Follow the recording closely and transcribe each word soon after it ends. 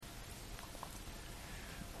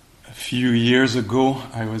A few years ago,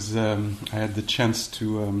 I had the chance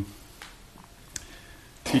to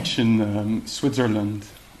teach in Switzerland,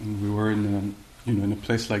 and we were in a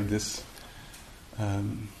place like this. I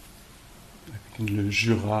think in the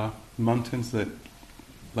Jura mountains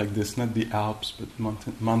like this, not the Alps, but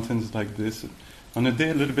mountains like this. On a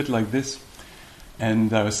day a little bit like this,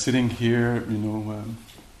 and I was sitting here,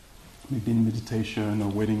 maybe in meditation or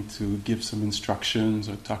waiting to give some instructions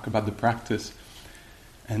or talk about the practice.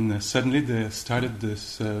 And suddenly they started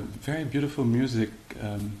this very beautiful music,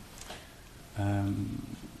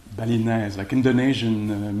 Balinese, like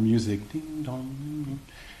Indonesian music. Ding dong.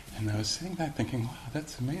 And I was sitting back thinking, wow,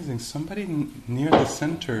 that's amazing. Somebody near the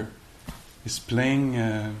center is playing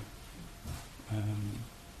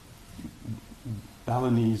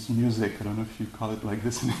Balinese music. I don't know if you call it like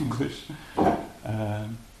this in English.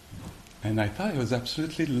 And I thought it was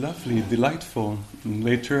absolutely lovely, delightful. And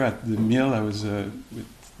later at the meal, I was with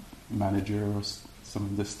manager or some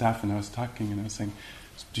of the staff, and I was talking, and I was saying,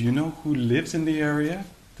 do you know who lives in the area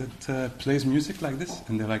that plays music like this?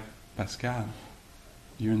 And they're like, Pascal,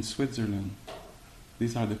 you're in Switzerland.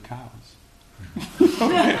 These are the cows.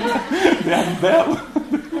 They have a bell.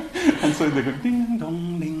 And so they go, ding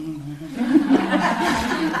dong, ding dong.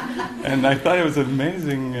 And I thought it was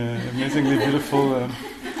amazingly beautiful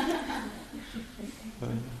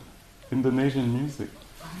Indonesian music.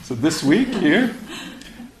 So this week here,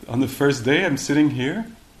 on the first day, I'm sitting here,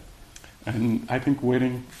 and I think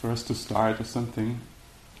waiting for us to start or something,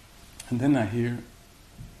 and then I hear,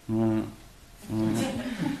 and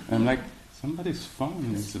I'm like, somebody's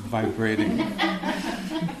phone is vibrating.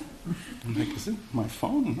 I'm like, is it my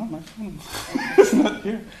phone? No, my phone. It's not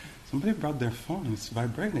here. Somebody brought their phone, it's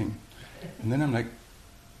vibrating. And then I'm like,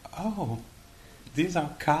 oh, these are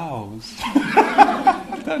cows.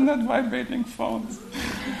 They're not vibrating phones.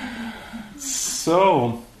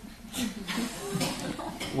 So,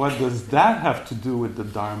 what does that have to do with the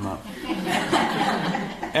Dharma?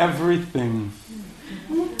 Everything.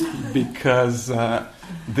 Because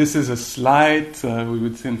this is a slight, we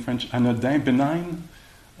would say in French, anodin, benign,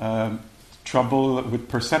 trouble with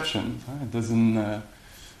perception. It doesn't.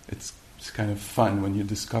 It's kind of fun when you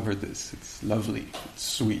discover this. It's lovely. It's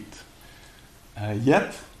sweet.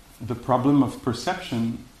 Yet, the problem of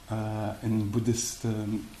perception in Buddhist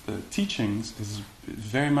teachings is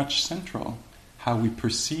very much central. How we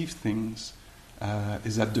perceive things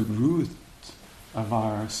is at the root of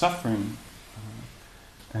our suffering.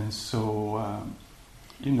 And so,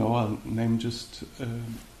 I'll name just a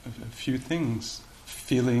few things.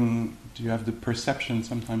 Feeling, do you have the perception,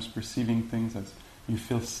 sometimes perceiving things as you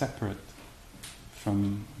feel separate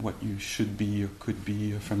from what you should be or could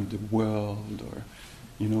be, or from the world, or,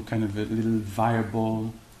 kind of a little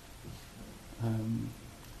viable,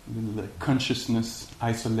 little consciousness,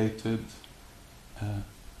 isolated,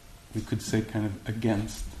 we could say kind of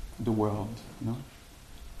against the world,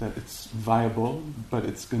 that it's viable, but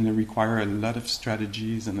it's going to require a lot of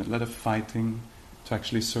strategies and a lot of fighting to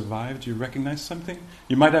actually survive. Do you recognize something?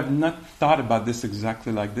 You might have not thought about this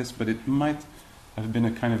exactly like this, but it might have been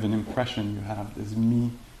a kind of an impression you have. There's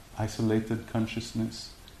me, isolated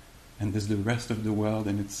consciousness, and there's the rest of the world,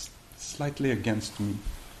 and it's slightly against me,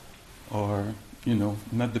 or,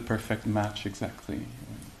 not the perfect match exactly,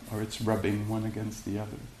 or it's rubbing one against the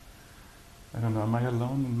other. I don't know, am I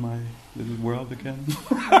alone in my little world again?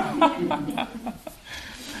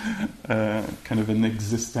 Kind of an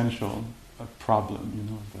existential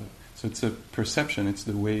problem, So it's a perception, it's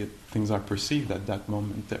the way things are perceived at that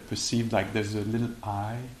moment. They're perceived like there's a little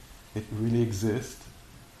I, it really exists,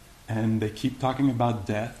 and they keep talking about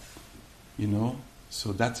death,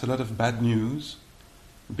 So that's a lot of bad news,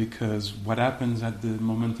 because what happens at the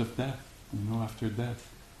moment of death, after death?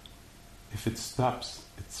 If it stops,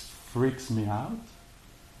 it freaks me out,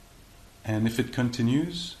 and if it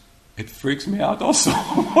continues, it freaks me out also,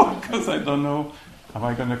 because I don't know, am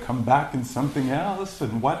I going to come back in something else,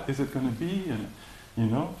 and what is it going to be, and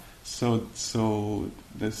so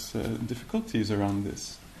there's difficulties around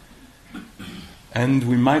this, and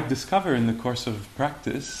we might discover in the course of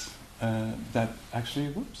practice that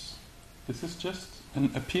actually, this is just an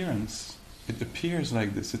appearance. It appears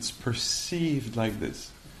like this. It's perceived like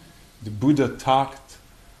this. The Buddha talked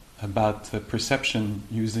about perception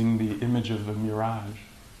using the image of a mirage,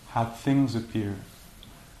 how things appear.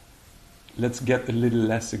 Let's get a little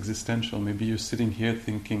less existential. Maybe you're sitting here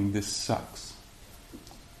thinking, this sucks.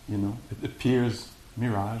 It appears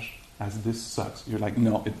mirage as this sucks. You're like,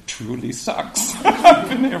 no, it truly sucks. I've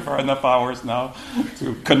been here for enough hours now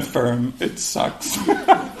to confirm it sucks.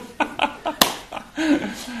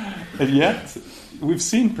 And yet, we've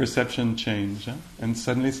seen perception change, huh? And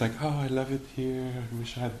suddenly it's like, oh, I love it here. I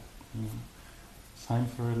wish I had,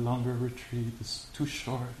 signed for a longer retreat. It's too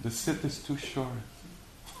short. The sit is too short.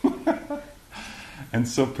 And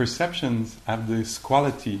so perceptions have this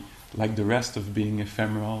quality, like the rest, of being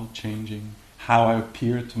ephemeral, changing. How I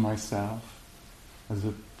appear to myself as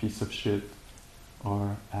a piece of shit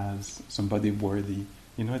or as somebody worthy.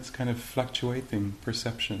 It's kind of fluctuating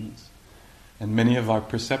perceptions. And many of our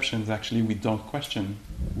perceptions, actually, we don't question.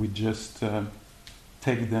 We just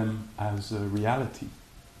take them as a reality,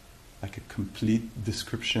 like a complete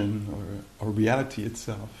description or reality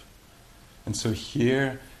itself. And so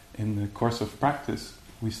here, in the course of practice,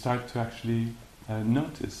 we start to actually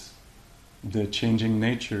notice the changing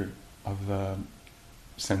nature of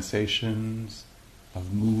sensations,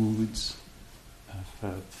 of moods,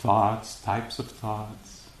 of thoughts, types of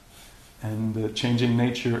thoughts, and the changing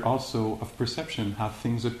nature also of perception, how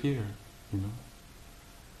things appear,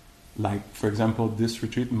 Like, for example, this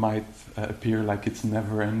retreat might appear like it's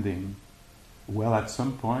never ending. Well, at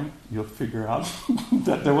some point, you'll figure out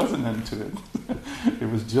that there was an end to it. It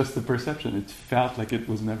was just a perception. It felt like it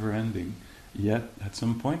was never ending. Yet, at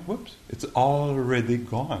some point, whoops, it's already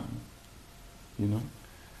gone.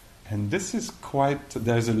 And this is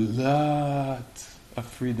there's a lot of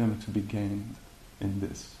freedom to be gained in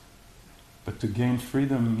this. But to gain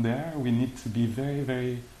freedom there, we need to be very,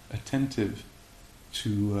 very attentive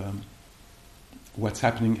to what's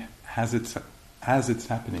happening as it's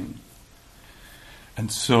happening.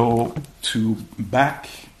 And so, to back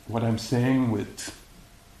what I'm saying with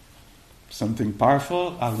something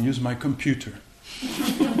powerful, I'll use my computer.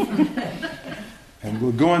 And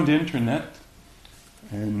we'll go on the internet,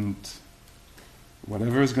 and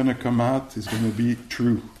whatever is going to come out is going to be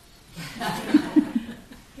true.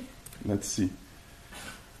 Let's see.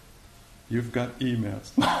 You've got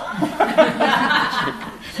emails.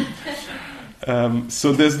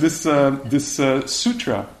 So there's this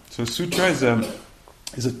sutra. So sutra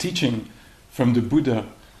is a teaching from the Buddha.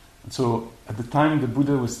 So at the time the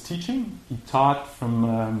Buddha was teaching, he taught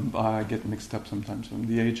from, I get mixed up sometimes, from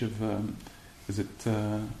the age of, he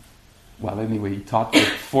taught for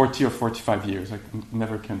 40 or 45 years. I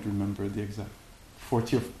never can't remember the exact.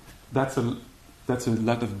 40 or, that's a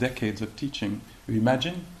lot of decades of teaching. You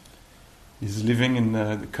imagine? He's living in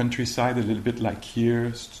the countryside, a little bit like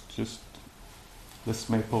here, just less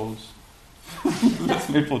maples, less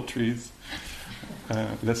maple trees,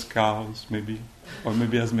 less cows, maybe, or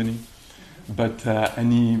maybe as many. But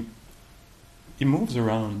and he moves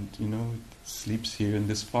around, sleeps here in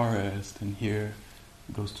this forest, and here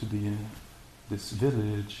goes to this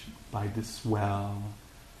village by this well,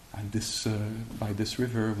 and by this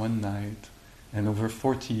river one night, and over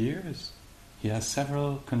 40 years, he has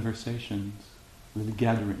several conversations, little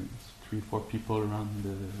gatherings, 3-4 people around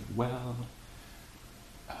the well,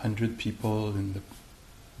 100 people in the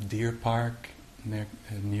deer park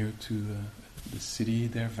near to the city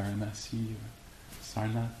there, Varanasi or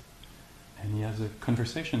Sarnath, and he has a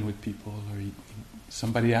conversation with people, or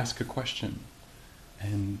somebody asks a question,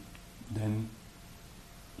 and then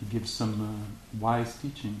he gives some wise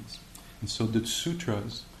teachings. And so the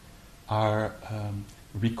sutras are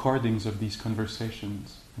recordings of these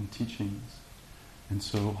conversations and teachings. And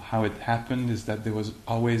so how it happened is that there was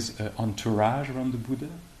always an entourage around the Buddha,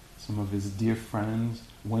 some of his dear friends.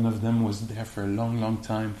 One of them was there for a long, long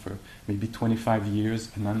time, for maybe 25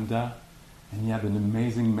 years, Ananda, and he had an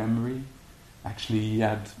amazing memory. Actually, he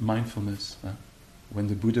had mindfulness. When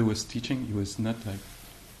the Buddha was teaching, he was not like...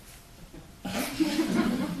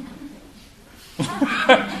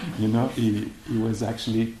 he was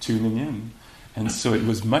actually tuning in. And so it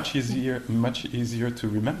was much easier to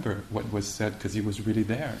remember what was said, because he was really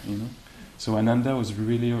there, So Ananda was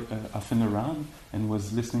really often around and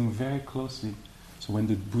was listening very closely. So when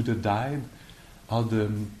the Buddha died, all the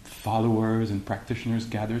followers and practitioners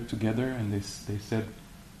gathered together, and they said,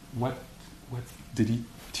 what did he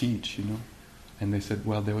teach, And they said,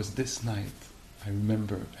 well, there was this night, I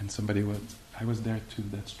remember, and I was there too,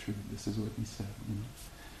 that's true, this is what he said,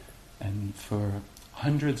 And for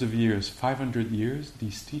hundreds of years, 500 years,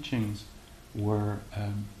 these teachings were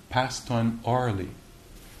passed on orally.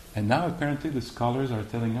 And now apparently the scholars are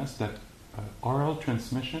telling us that oral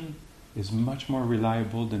transmission is much more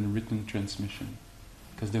reliable than written transmission.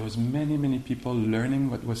 Because there was many, many people learning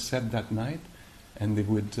what was said that night, and they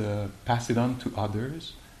would pass it on to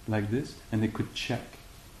others like this, and they could check.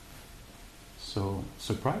 So,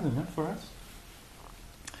 surprising, huh, for us?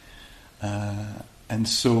 And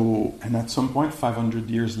at some point, 500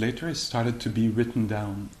 years later, it started to be written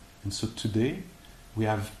down. And so today, we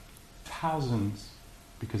have thousands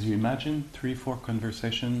Because you imagine 3-4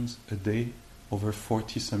 conversations a day over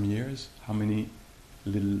 40 some years, how many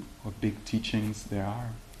little or big teachings there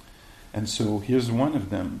are. And so here's one of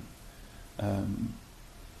them.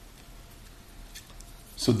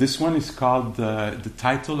 So this one is called, the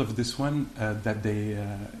title of this one that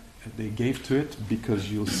they gave to it,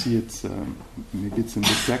 because you'll see it, maybe it's in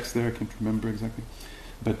the text there, I can't remember exactly.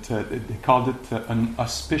 But they called it an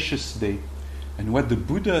auspicious day. And what the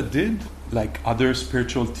Buddha did, like other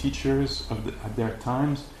spiritual teachers at their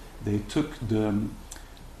times, they took the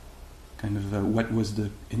kind of what was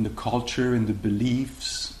in the culture, in the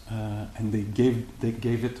beliefs, and they gave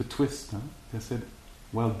it a twist. Huh? They said,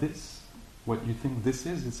 well, what you think this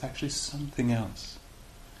is, it's actually something else.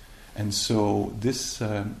 And so this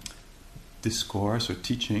discourse or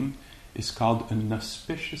teaching is called an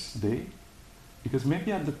auspicious day, because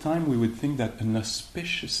maybe at the time we would think that an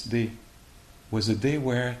auspicious day was a day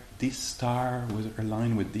where this star was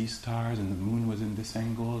aligned with these stars and the moon was in this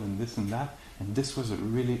angle and this and that, and this was a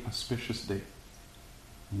really auspicious day.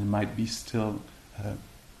 And there might be still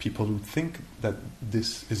people who think that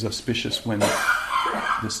this is auspicious when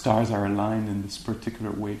the stars are aligned in this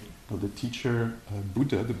particular way. So the teacher,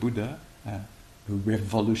 the Buddha, a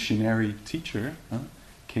revolutionary teacher,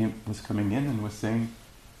 was coming in and was saying,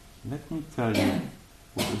 let me tell you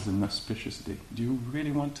what is an auspicious day. Do you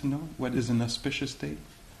really want to know what is an auspicious day?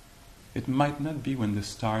 It might not be when the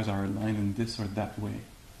stars are aligned in this or that way.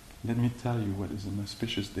 Let me tell you what is an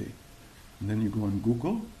auspicious day. And then you go on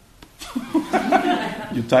Google,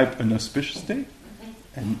 you type an auspicious day,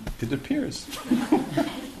 and it appears.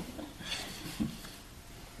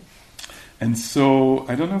 And so,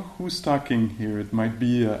 I don't know who's talking here. It might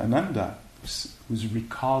be Ananda, who's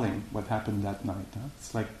recalling what happened that night. Huh?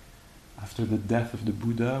 It's like after the death of the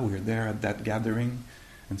Buddha, we were there at that gathering,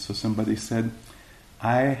 and so somebody said,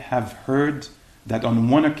 I have heard that on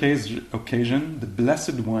one occasion, the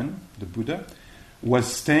Blessed One, the Buddha,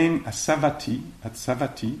 was staying at Savatthi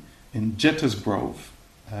in Jeta's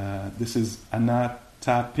this is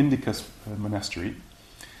Anathapindika's monastery.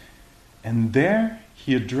 And there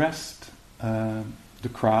he addressed the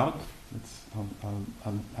crowd.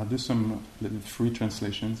 I'll do some little free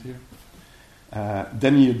translations here.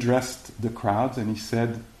 Then he addressed the crowd and he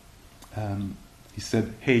said,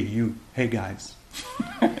 hey you, hey guys,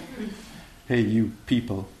 hey you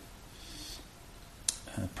people,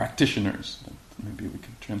 practitioners. Maybe we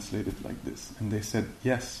could translate it like this. And they said,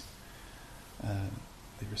 yes.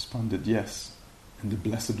 They responded, yes. And the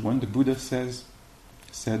Blessed One, the Buddha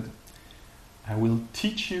said, I will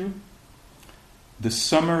teach you the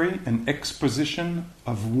summary and exposition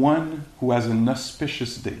of one who has an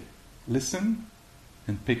auspicious day. Listen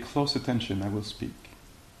and pay close attention, I will speak.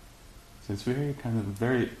 So it's very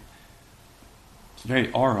it's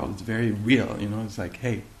very oral, it's very real, it's like,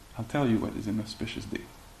 hey, I'll tell you what is an auspicious day.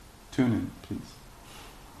 Tune in, please.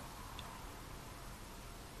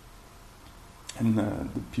 And the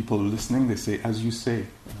people listening, they say, as you say.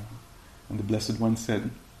 And the Blessed One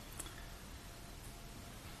said,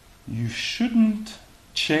 you shouldn't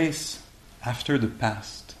chase after the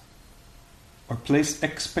past or place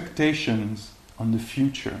expectations on the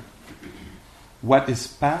future. What is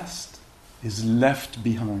past is left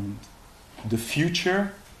behind. The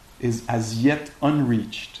future is as yet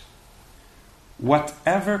unreached.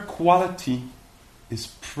 Whatever quality is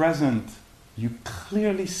present, you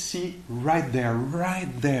clearly see right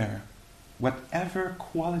there. Whatever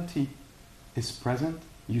quality is present,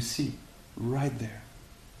 you see right there.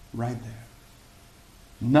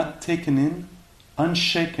 Not taken in,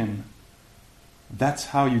 unshaken. That's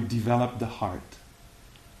how you develop the heart.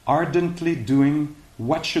 Ardently doing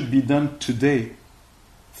what should be done today,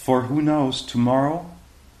 for who knows, tomorrow,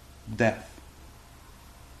 death.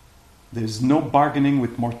 There's no bargaining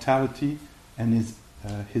with mortality and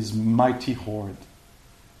his mighty horde.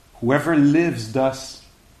 Whoever lives thus,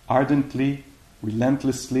 ardently,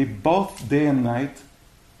 relentlessly, both day and night,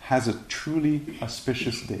 has a truly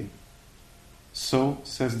auspicious day. So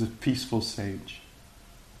says the peaceful sage.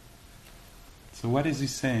 So what is he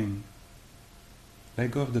saying?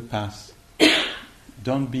 Let go of the past.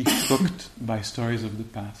 Don't be hooked by stories of the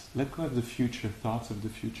past. Let go of the future, thoughts of the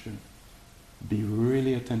future. Be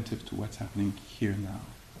really attentive to what's happening here now.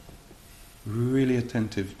 Really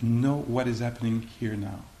attentive. Know what is happening here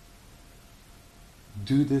now.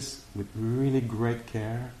 Do this with really great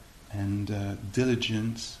care and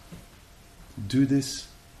diligence. Do this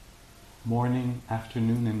morning,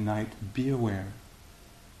 afternoon, and night. Be aware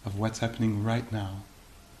of what's happening right now.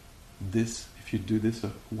 This, if you do this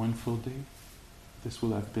one full day, this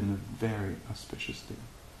will have been a very auspicious day,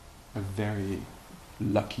 a very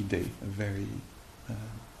lucky day, a very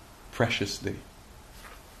precious day.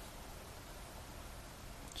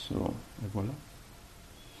 So, et voilà.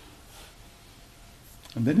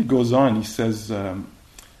 And then he goes on, he says, I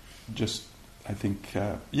think,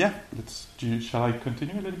 shall I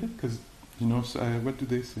continue a little bit? Because, what do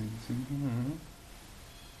they say?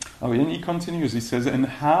 Oh, and he continues, he says, and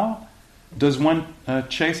how does one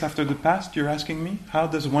chase after the past? You're asking me? How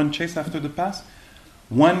does one chase after the past?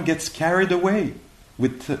 One gets carried away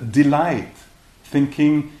with delight,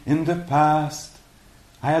 thinking, in the past,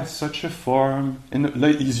 I had such a form.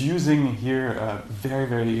 He's using here very,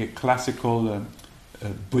 very classical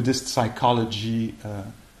Buddhist psychology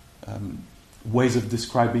ways of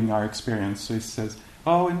describing our experience. So he says,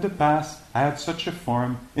 oh, in the past, I had such a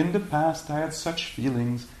form. In the past, I had such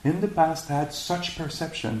feelings. In the past, I had such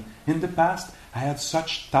perception. In the past, I had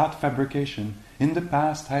such thought fabrication. In the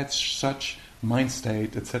past, I had such mind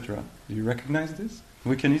state, etc. Do you recognize this?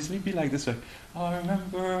 We can easily be like this, like, oh, I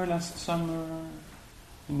remember last summer,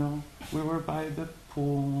 we were by the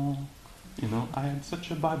pool, I had such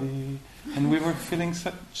a body, and we were feeling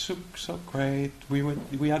so great,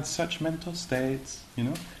 we had such mental states,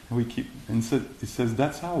 and so it says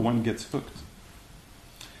that's how one gets hooked.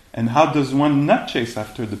 And how does one not chase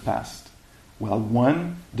after the past? Well,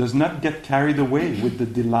 one does not get carried away with the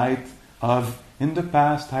delight of, in the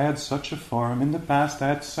past I had such a form, in the past I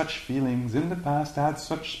had such feelings, in the past I had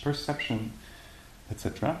such perception,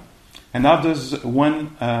 etc. And how does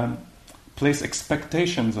one place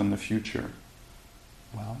expectations on the future?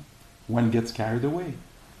 Well, one gets carried away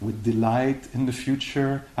with delight. In the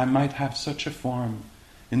future I might have such a form.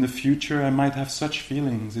 In the future I might have such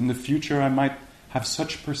feelings. In the future I might have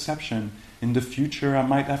such perception. In the future I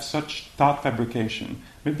might have such thought fabrication.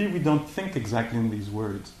 Maybe we don't think exactly in these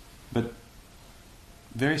words, but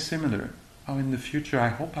very similar. Oh, in the future I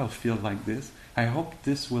hope I'll feel like this. I hope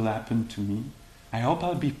this will happen to me. I hope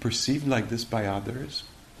I'll be perceived like this by others.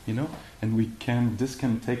 And this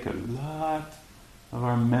can take a lot of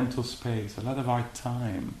our mental space, a lot of our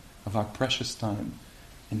time, of our precious time.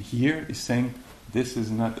 And here he's saying, this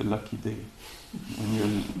is not a lucky day. When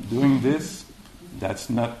you're doing this, that's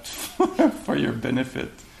not for your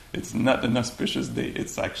benefit. It's not an auspicious day.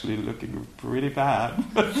 It's actually looking pretty bad.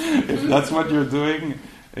 If that's what you're doing,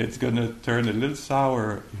 it's going to turn a little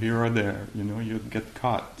sour here or there. You'll get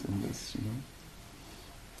caught in this,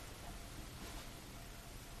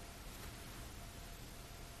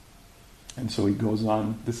 And so he goes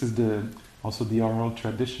on. This is also the oral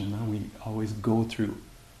tradition. We always go through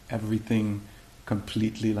everything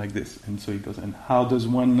completely like this. And so he goes, and how does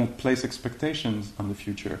one not place expectations on the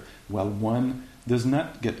future? Well, one does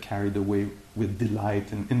not get carried away with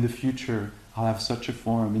delight. And in the future, I'll have such a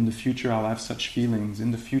form. In the future, I'll have such feelings.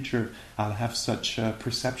 In the future, I'll have such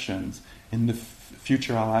perceptions. In the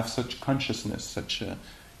future, I'll have such consciousness, such,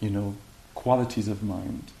 qualities of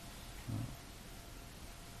mind.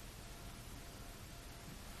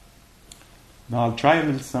 Now I'll try a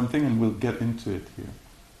little something and we'll get into it here.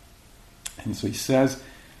 And so he says,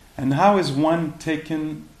 and how is one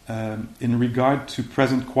taken in regard to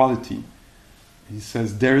present quality? He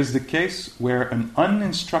says, there is the case where an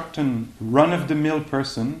uninstructed, run-of-the-mill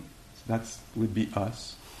person, so that would be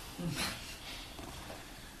us,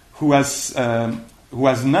 who has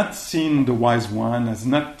not seen the wise one, is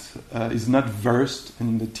not versed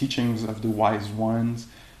in the teachings of the wise ones,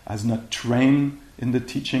 has not trained in the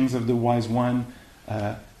teachings of the wise one,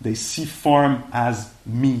 they see form as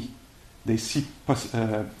me. They see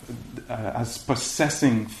as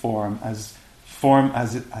possessing form as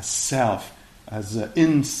self, as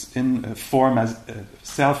form as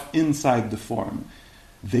self inside the form.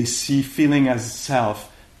 They see feeling as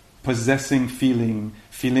self, possessing feeling,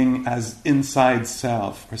 feeling as inside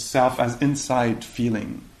self, or self as inside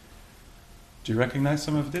feeling. Do you recognize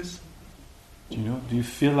some of this? Do you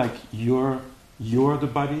feel like you're the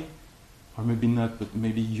body? Or maybe not, but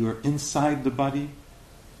maybe you're inside the body?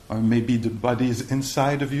 Or maybe the body is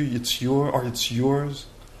inside of you, it's yours.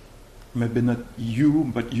 Maybe not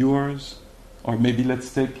you, but yours. Or maybe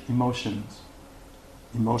let's take emotions.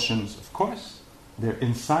 Emotions, of course, they're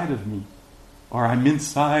inside of me. Or I'm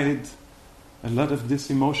inside a lot of this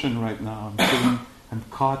emotion right now. I'm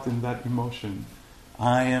caught in that emotion.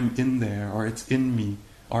 I am in there, or it's in me.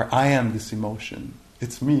 Or I am this emotion.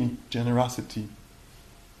 It's me, generosity.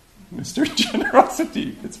 Mr.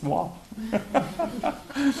 Generosity, it's moi.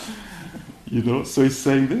 So he's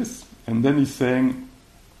saying this. And then he's saying,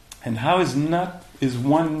 and how is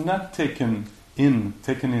one not taken in,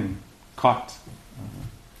 caught,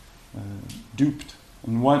 duped?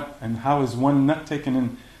 And how is one not taken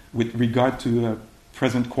in with regard to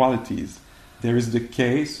present qualities? There is the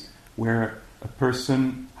case where a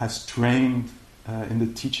person has trained in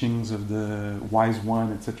the teachings of the wise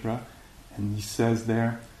one, etc. And he says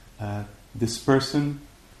there, this person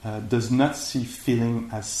does not see feeling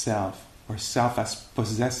as self, or self as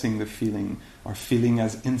possessing the feeling, or feeling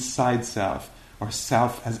as inside self, or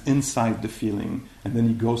self as inside the feeling. And then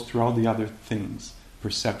he goes through all the other things,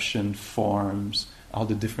 perception, forms, all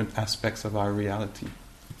the different aspects of our reality.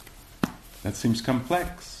 That seems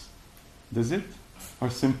complex, does it? Or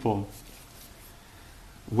simple?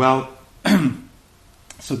 Well,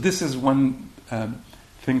 so this is one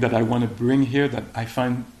thing that I want to bring here that I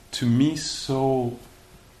find to me so,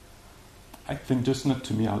 I think just not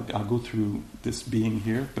to me, I'll go through this being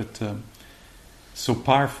here, but so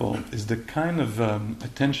powerful is the kind of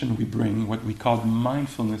attention we bring, what we call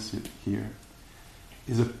mindfulness here,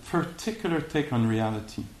 is a particular take on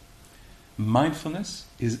reality. Mindfulness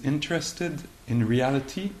is interested in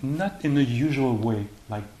reality, not in a usual way,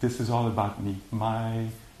 like this is all about me, my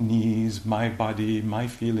needs, my body, my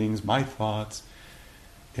feelings, my thoughts.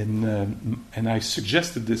 And I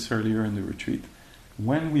suggested this earlier in the retreat.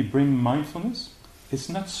 When we bring mindfulness, it's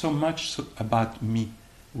not so much about me.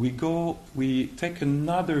 We take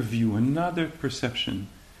another view, another perception.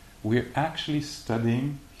 We're actually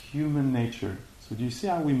studying human nature. So do you see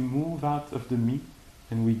how we move out of the me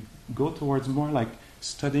and we go towards more like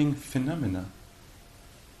studying phenomena,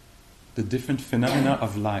 the different phenomena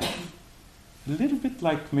of life. A little bit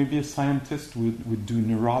like maybe a scientist would do,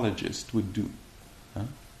 neurologist would do. Huh?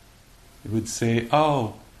 It would say,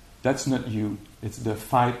 oh, that's not you, it's the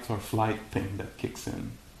fight or flight thing that kicks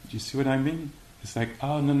in. Do you see what I mean? It's like,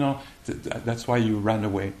 oh, no, that's why you ran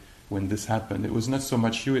away when this happened. It was not so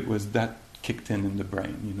much you, it was that kicked in the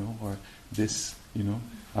brain, or this,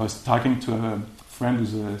 I was talking to a friend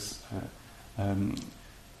who's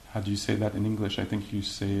how do you say that in English? I think you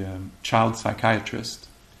say child psychiatrist.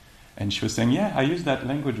 And she was saying, yeah, I use that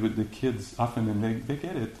language with the kids often, and they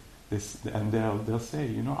get it. And they'll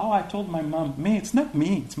say, oh, I told my mom, it's not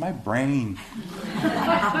me, it's my brain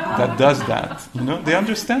that does that. They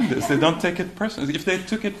understand this. They don't take it personally. If they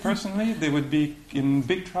took it personally, they would be in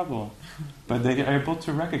big trouble. But they are able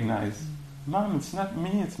to recognize, Mom, it's not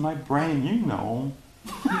me, it's my brain,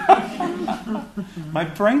 My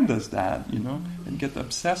brain does that, and get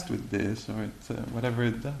obsessed with this or whatever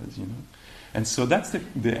it does, And so that's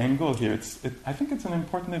the angle here. I think it's an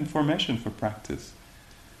important information for practice.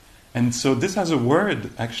 And so this has a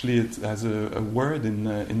word, actually it has a word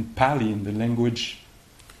in Pali, in the language,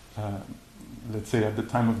 let's say at the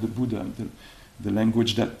time of the Buddha, the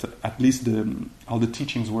language that at least all the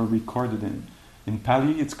teachings were recorded in. In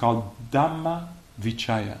Pali it's called Dhamma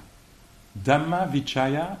Vichaya. Dhamma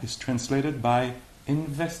Vichaya is translated by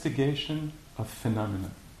investigation of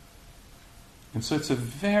phenomena. And so it's a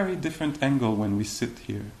very different angle when we sit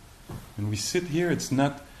here. When we sit here, it's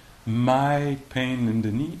not my pain in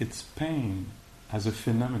the knee, it's pain as a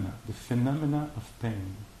phenomena. The phenomena of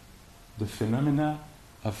pain. The phenomena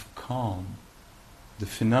of calm. The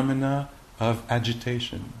phenomena of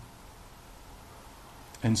agitation.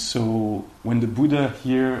 And so when the Buddha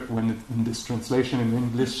here, in this translation in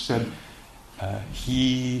English said,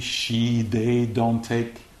 he, she, they don't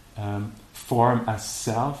take form as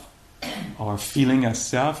self or feeling as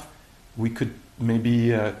self, we could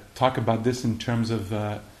maybe talk about this in terms of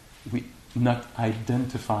we not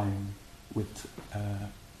identifying with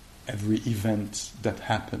every event that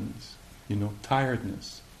happens.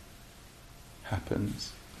 Tiredness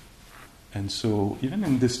happens. And so even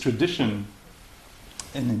in this tradition,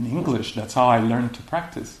 and in English, that's how I learned to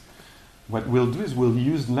practice. What we'll do is we'll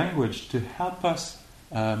use language to help us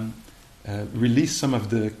release some of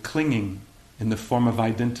the clinging in the form of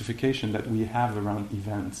identification that we have around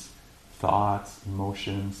events, thoughts,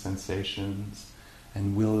 emotions, sensations,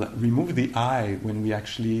 and we'll remove the I when we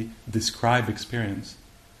actually describe experience.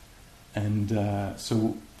 And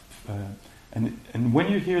and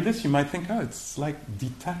when you hear this, you might think, oh, it's like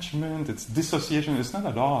detachment, it's dissociation. It's not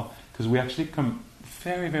at all, because we actually come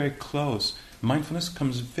very, very close. Mindfulness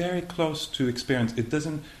comes very close to experience. It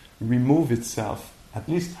doesn't remove itself. At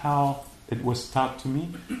least how it was taught to me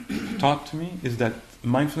is that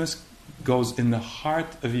mindfulness goes in the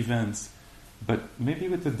heart of events, but maybe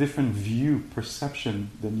with a different view,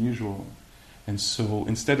 perception than usual. And so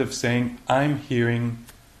instead of saying, I'm hearing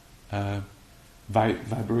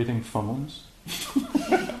vibrating phones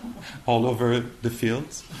all over the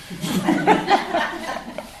fields,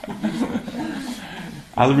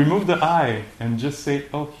 I'll remove the I and just say,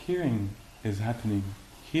 oh, hearing is happening.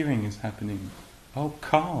 Hearing is happening. Oh,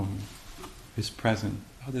 calm is present.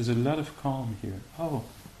 Oh, there's a lot of calm here. Oh,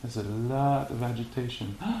 there's a lot of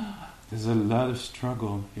agitation. There's a lot of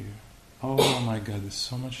struggle here. oh my God, there's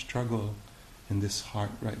so much struggle in this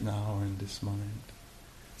heart right now or in this mind.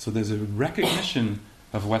 So there's a recognition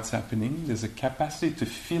of what's happening. There's a capacity to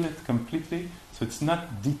feel it completely. So it's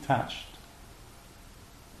not detached.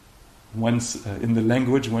 Once in the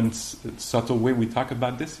language, one subtle way we talk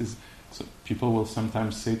about this is, so people will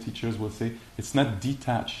sometimes say, teachers will say, it's not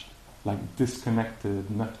detached, like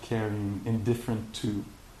disconnected, not caring, indifferent to,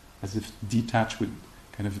 as if detached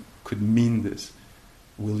could mean this.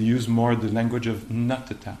 We'll use more the language of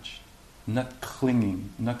not attached, not clinging,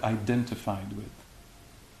 not identified with.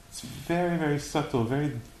 It's very, very subtle,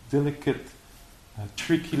 very delicate,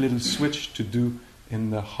 tricky little switch to do in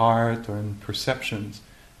the heart or in perceptions,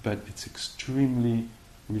 but it's extremely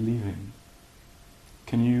relieving.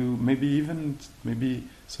 Can you maybe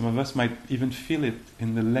some of us might even feel it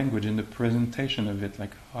in the language, in the presentation of it,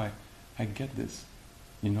 like, oh, I get this,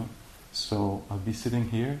 So I'll be sitting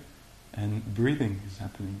here and breathing is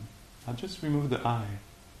happening. I'll just remove the I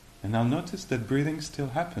and I'll notice that breathing still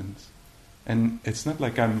happens. And it's not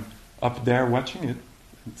like I'm up there watching it.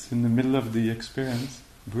 It's in the middle of the experience.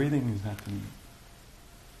 Breathing is happening.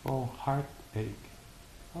 Oh, heartache.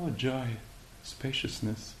 Oh, joy.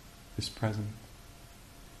 Spaciousness is present.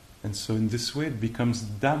 And so in this way it becomes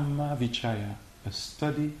Dhamma Vichaya, a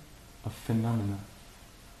study of phenomena.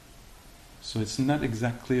 So it's not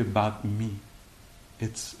exactly about me.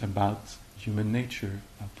 It's about human nature.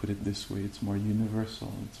 I'll put it this way. It's more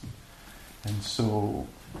universal. And so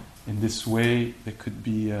in this way there could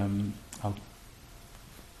be, I'll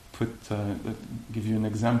give you an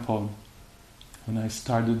example. When I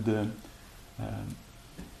started the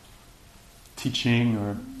teaching,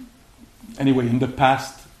 or anyway in the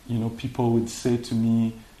past, people would say to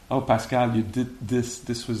me, oh, Pascal, you did this.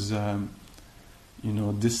 This was, there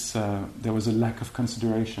was a lack of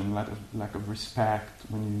consideration, lack of respect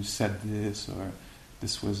when you said this, or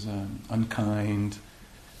this was unkind.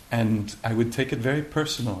 And I would take it very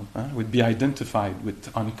personal. I would be identified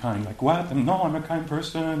with unkind, like, what? And no, I'm a kind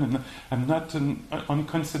person, and I'm not an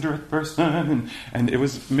unconsiderate person. And it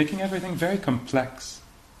was making everything very complex,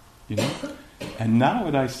 And now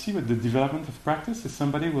what I see with the development of practice is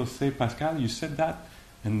somebody will say, Pascal, you said that,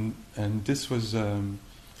 and this was,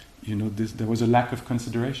 there was a lack of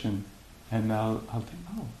consideration. And I'll think,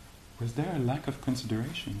 oh, was there a lack of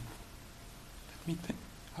consideration? Let me think.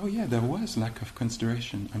 Oh yeah, there was lack of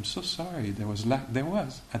consideration. I'm so sorry. There was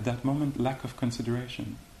at that moment lack of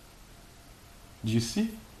consideration. Do you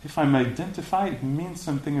see? If I'm identified, it means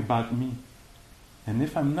something about me. And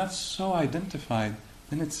if I'm not so identified,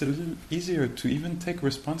 then it's a little easier to even take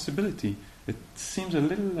responsibility. It seems a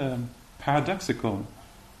little paradoxical,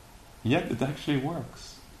 yet it actually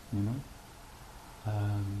works.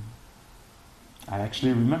 I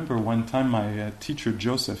actually remember one time my teacher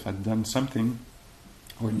Joseph had done something,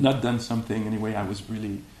 or not done something. Anyway, I was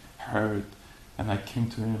really hurt, and I came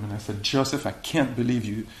to him and I said, Joseph, I can't believe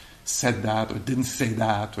you said that, or didn't say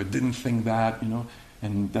that, or didn't think that,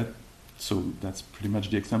 and that. So that's pretty much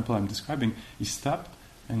the example I'm describing. He stopped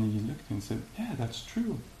and he looked and said, yeah, that's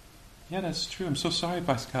true. Yeah, that's true. I'm so sorry,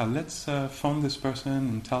 Pascal. Let's phone this person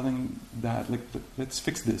and tell him that. Let's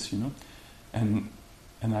fix this, And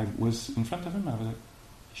I was in front of him. I was like,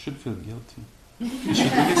 he should feel guilty. He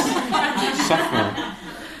should really suffer.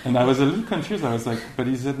 And I was a little confused. I was like, but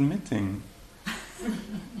he's admitting.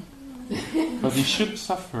 But he should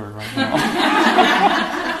suffer right now.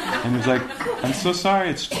 And he's like, I'm so sorry,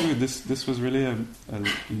 it's true. This was really a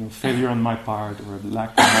failure on my part, or a lack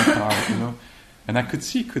on my part, And I could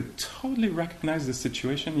see he could totally recognize the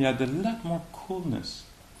situation. He had a lot more coolness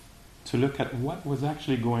to look at what was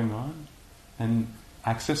actually going on, and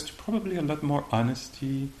access to probably a lot more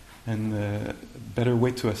honesty and a better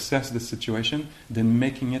way to assess the situation than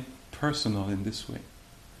making it personal in this way.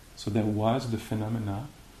 So there was the phenomena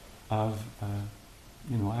of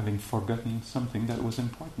having forgotten something that was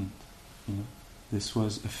important. This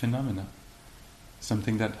was a phenomena,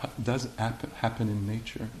 something that does happen in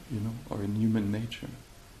nature, or in human nature.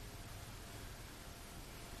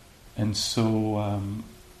 And so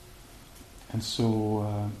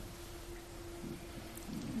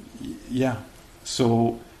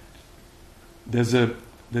there's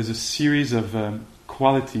a series of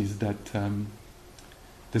qualities that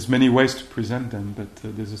there's many ways to present them, but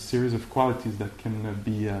there's a series of qualities that can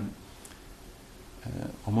be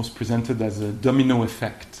almost presented as a domino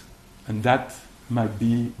effect, and that might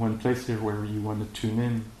be one place here where you want to tune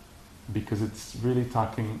in, because it's really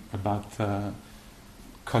talking about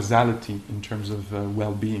causality in terms of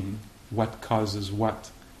well-being. What causes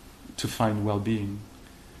what to find well-being?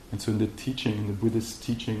 And so in the Buddhist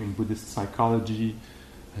teaching, in Buddhist psychology,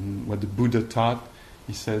 and what the Buddha taught,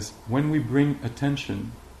 he says, when we bring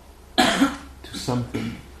attention to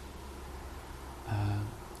something,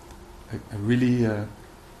 a really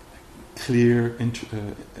clear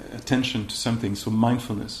attention to something, so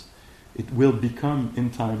mindfulness, it will become in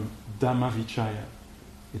time Dhamma Vichaya.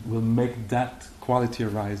 It will make that quality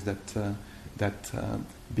arise, that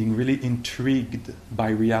being really intrigued by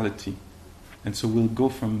reality. And so we'll go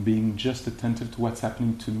from being just attentive to what's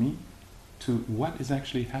happening to me to what is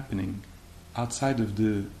actually happening outside of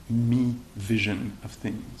the me vision of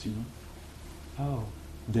things, you know. Oh,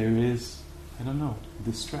 there is, I don't know,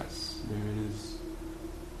 distress. There is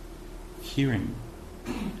hearing.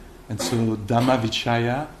 And so Dhamma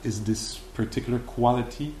Vichaya is this particular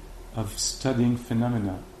quality of studying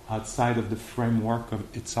phenomena outside of the framework of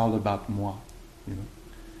it's all about moi, you know.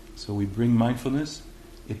 So we bring mindfulness,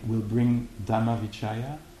 it will bring Dhamma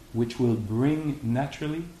Vichaya, which will bring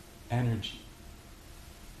naturally energy.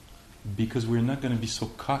 Because we're not going to be so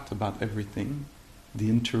caught about everything, the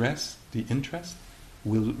interest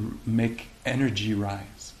will make energy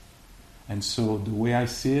rise. And so the way I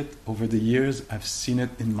see it over the years, I've seen it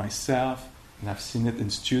in myself and I've seen it in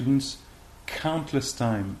students countless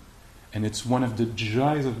times. And it's one of the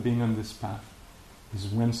joys of being on this path, is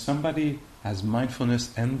when somebody has mindfulness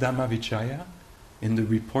and Dhamma Vichaya, in the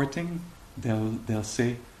reporting, they'll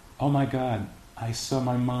say, oh my God, I saw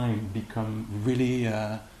my mind become really,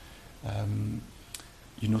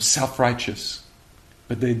 self-righteous.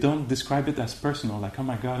 But they don't describe it as personal, like, oh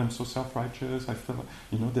my God, I'm so self-righteous, I feel,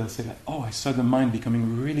 they'll say like, oh, I saw the mind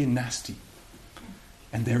becoming really nasty.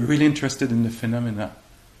 And they're really interested in the phenomena,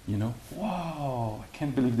 whoa, I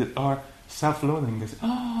can't believe that. Or self-loathing, they say,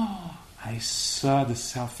 oh, I saw the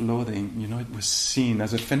self-loathing, it was seen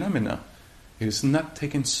as a phenomena. It was not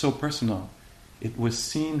taken so personal. It was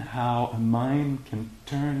seen how a mind can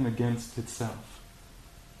turn against itself.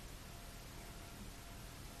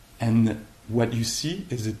 And what you see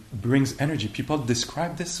is it brings energy. People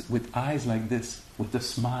describe this with eyes like this, with a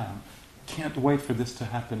smile. Can't wait for this to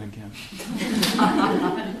happen again.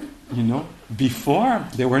 Before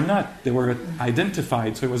they were not. They were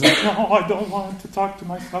identified. So it was like, no, I don't want to talk to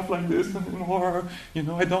myself like this anymore.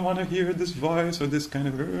 I don't want to hear this voice or this kind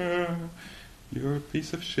of, you're a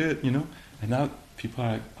piece of shit, And now people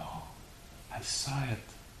are like, oh, I saw it.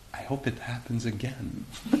 I hope it happens again.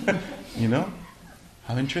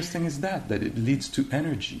 How interesting is that it leads to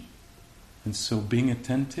energy. And so being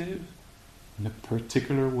attentive in a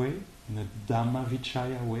particular way, in a Dhamma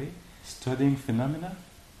Vichaya way, studying phenomena,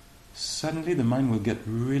 suddenly the mind will get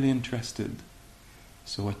really interested.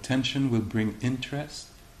 So attention will bring interest,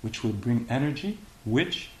 which will bring energy,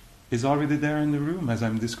 which is already there in the room as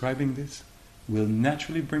I'm describing this, will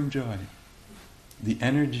naturally bring joy. The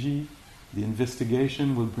energy, the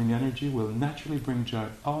investigation will bring energy, will naturally bring joy.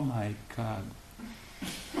 Oh my God.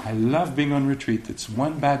 I love being on retreat. It's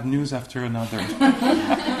one bad news after another.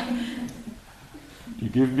 You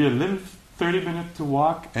give me a little 30 minutes to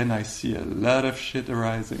walk and I see a lot of shit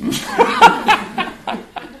arising.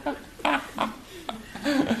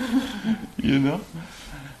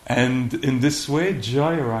 And in this way,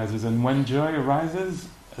 joy arises. And when joy arises,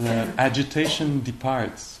 agitation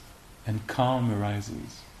departs and calm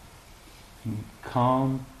arises. And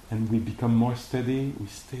calm, and we become more steady. We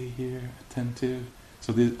stay here, attentive.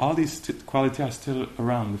 So all these qualities are still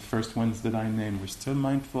around, the first ones that I named. We're still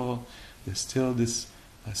mindful. There's still this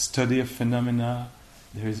study of phenomena.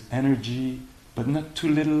 There's energy, but not too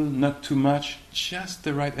little, not too much. Just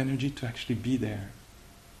the right energy to actually be there.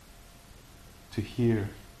 To hear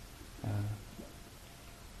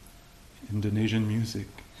Indonesian music.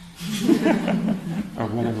 Or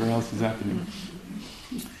whatever else is happening.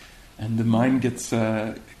 And the mind gets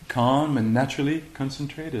calm and naturally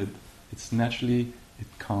concentrated. It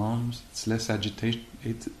calms, it's less agitated,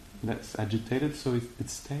 so it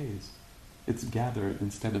stays. It's gathered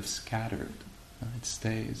instead of scattered. It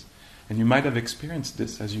stays. And you might have experienced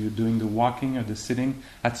this as you're doing the walking or the sitting.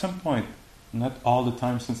 At some point, not all the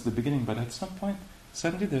time since the beginning, but at some point,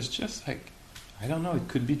 suddenly there's just like, I don't know, it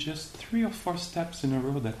could be just 3 or 4 steps in a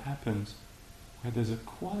row that happens, where there's a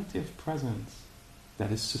quality of presence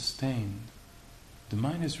that is sustained. The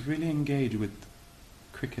mind is really engaged with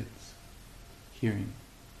crickets, hearing.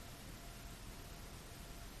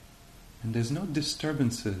 And there's no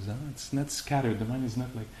disturbances. It's not scattered. The mind is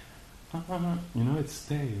not like, it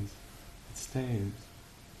stays. It stays.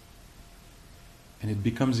 And it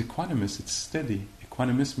becomes equanimous. It's steady.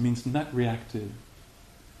 Equanimous means not reactive.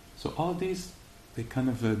 So all these, they kind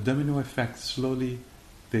of a domino effect. Slowly,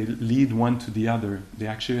 they lead one to the other. They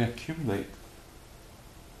actually accumulate.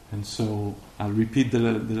 And so I'll repeat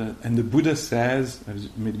and the Buddha says, as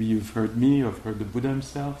maybe you've heard me or heard the Buddha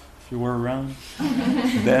himself, if you were around,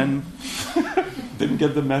 then didn't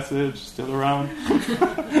get the message, still around,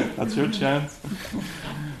 that's your chance.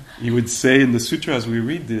 He would say in the sutra as we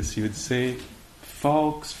read this, he would say,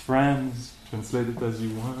 folks, friends, translate it as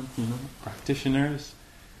you want, practitioners,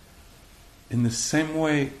 in the same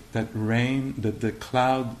way that rain, that the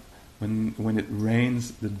cloud, when it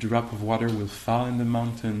rains, the drop of water will fall in the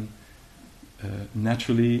mountain,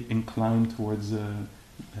 naturally incline towards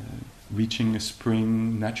reaching a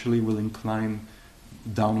spring, naturally will incline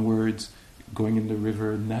downwards, going in the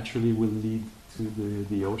river, naturally will lead to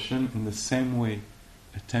the ocean. In the same way,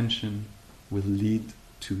 attention will lead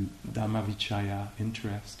to Dhammavichaya,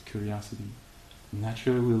 interest, curiosity.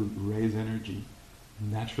 Naturally will raise energy,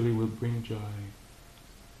 naturally will bring joy,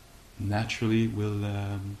 naturally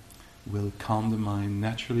will calm the mind,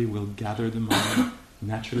 naturally will gather the mind,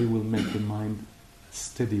 naturally will make the mind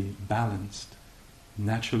steady, balanced.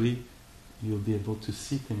 Naturally, you'll be able to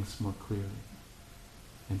see things more clearly.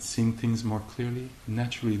 And seeing things more clearly,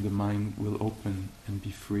 naturally the mind will open and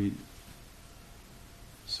be freed.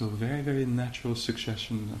 So very, very natural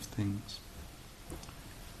succession of things.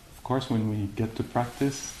 Of course, when we get to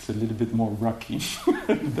practice, it's a little bit more rocky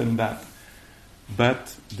than that.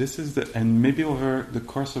 But this is and maybe over the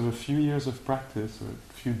course of a few years of practice, or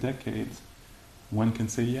a few decades, one can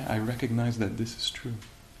say, yeah, I recognize that this is true.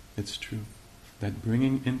 It's true. That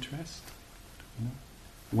bringing interest,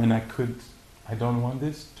 when I don't want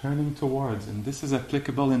this, turning towards, and this is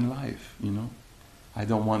applicable in life, I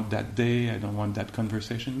don't want that day, I don't want that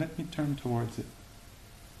conversation, let me turn towards it.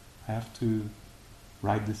 I have to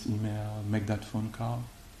write this email, make that phone call,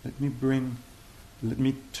 let me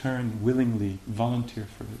turn willingly, volunteer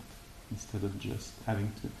for it, instead of just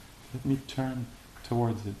having to. Let me turn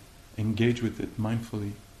towards it, engage with it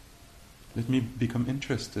mindfully. Let me become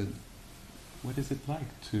interested. What is it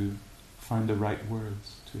like to find the right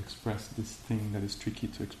words to express this thing that is tricky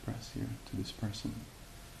to express here to this person?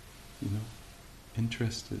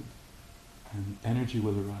 Interested. And energy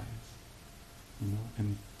will arise.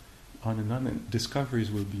 And on, and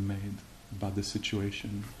discoveries will be made about the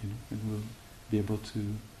situation, and we'll be able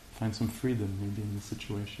to find some freedom maybe in the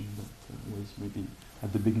situation that was maybe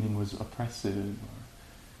at the beginning was oppressive,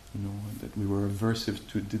 or that we were aversive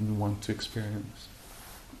to, didn't want to experience.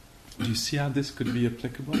 Do you see how this could be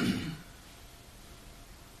applicable?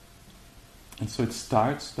 And so it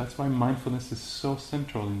starts, that's why mindfulness is so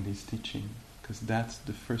central in these teachings, because that's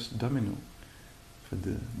the first domino for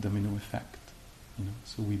the domino effect.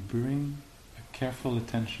 So we bring a careful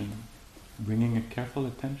attention. Bringing a careful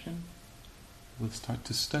attention, we'll start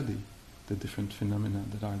to study the different phenomena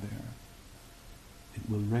that are there. It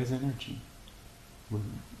will raise energy. We'll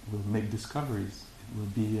make discoveries.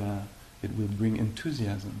 It will bring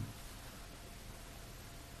enthusiasm.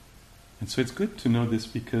 And so it's good to know this,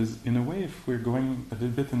 because in a way, if we're going a little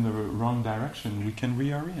bit in the wrong direction, we can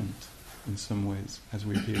reorient in some ways as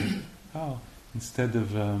we're here. Instead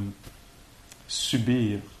of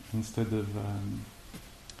subir, instead of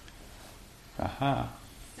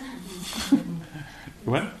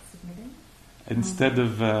what? Instead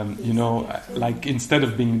of instead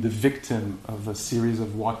of being the victim of a series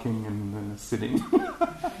of walking and sitting.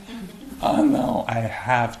 Oh no, I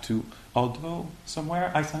have to. Although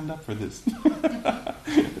somewhere I signed up for this.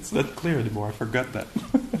 It's not clear anymore. I forgot that.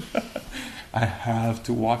 I have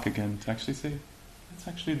to walk again to actually say, let's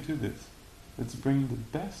actually do this. Let's bring the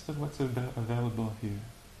best of what's available here.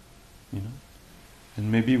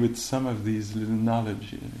 And maybe with some of these little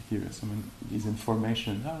knowledge here, some of these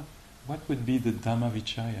information, what would be the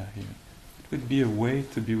Dhammavichaya here? It would be a way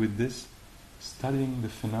to be with this, studying the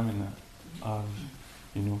phenomena of,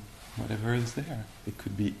 whatever is there. It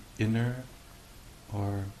could be inner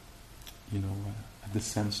or, at the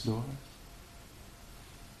sense doors.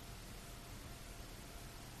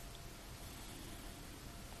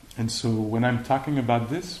 And so when I'm talking about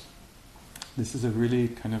this is a really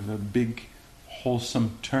kind of a big,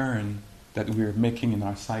 wholesome turn that we're making in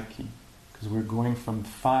our psyche. Because we're going from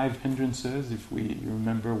 5 hindrances, if you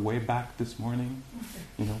remember way back this morning,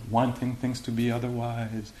 wanting things to be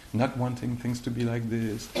otherwise, not wanting things to be like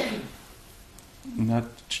this, not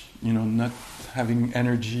having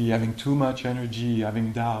energy, having too much energy,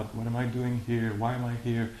 having doubt, what am I doing here, why am I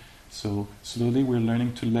here? So slowly we're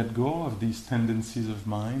learning to let go of these tendencies of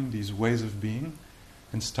mind, these ways of being,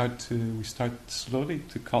 and we start slowly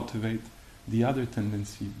to cultivate the other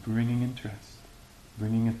tendency, bringing interest,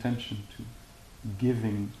 bringing attention to,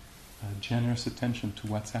 giving generous attention to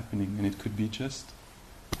what's happening. And it could be just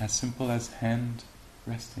as simple as hand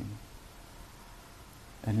resting.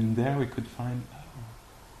 And in there we could find,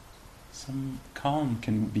 some calm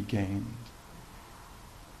can be gained.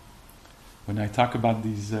 When I talk about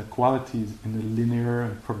these qualities in a linear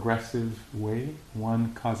and progressive way,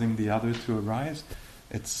 one causing the other to arise,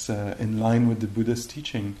 it's in line with the Buddha's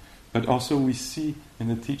teaching. But also we see in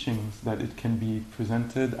the teachings that it can be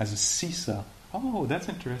presented as a seesaw. Oh, that's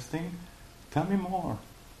interesting. Tell me more.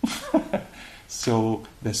 So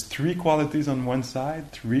there's 3 qualities on one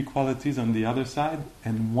side, 3 qualities on the other side,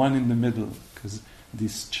 and one in the middle. Because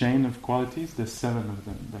this chain of qualities, there's 7 of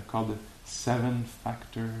them. They're called the 7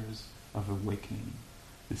 factors of awakening.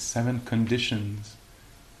 The 7 conditions,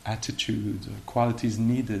 attitudes, or qualities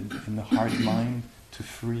needed in the heart mind to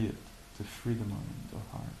free it, to free the mind or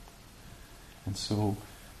heart. And so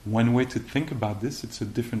one way to think about this, it's a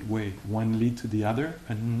different way. One lead to the other.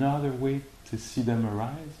 Another way to see them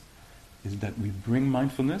arise is that we bring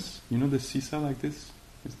mindfulness. You know the seesaw like this?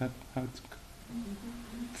 Is that how it's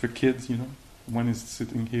for kids, One is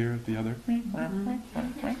sitting here, the other.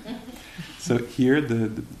 So here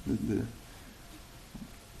the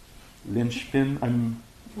linchpin, I'm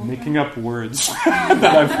making up words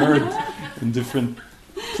that I've heard in different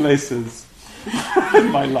places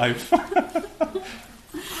in my life.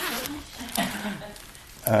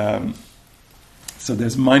 So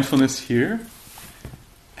there's mindfulness here,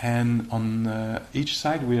 and on each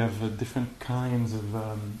side we have different kinds of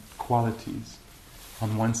qualities.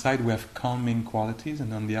 On one side we have calming qualities,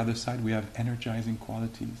 and on the other side we have energizing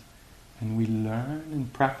qualities. And we learn in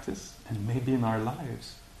practice, and maybe in our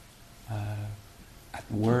lives, at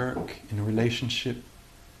work, in relationship,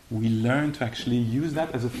 we learn to actually use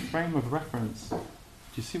that as a frame of reference. Do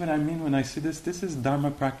you see what I mean when I say this? This is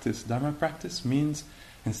Dharma practice. Dharma practice means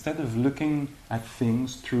instead of looking at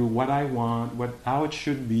things through what I want, how it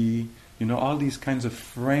should be, all these kinds of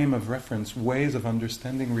frame of reference, ways of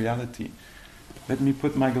understanding reality. Let me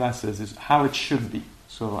put my glasses, is how it should be.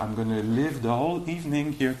 So I'm going to live the whole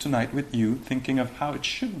evening here tonight with you thinking of how it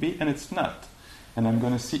should be, and it's not. And I'm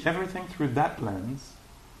going to see everything through that lens.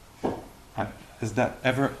 Has that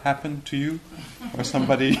ever happened to you? Or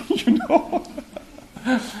somebody,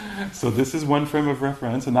 So this is one frame of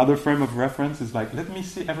reference. Another frame of reference is like, let me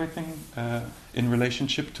see everything in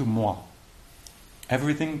relationship to moi.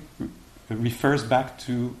 Everything refers back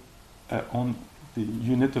to on the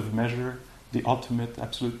unit of measure, the ultimate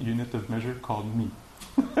absolute unit of measure called me.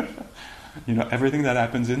 Everything that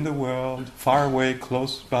happens in the world, far away,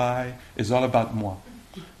 close by, is all about moi.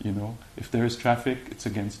 If there is traffic, it's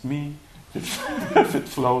against me. If it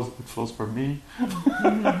flows for me.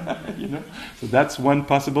 So that's one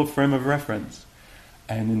possible frame of reference.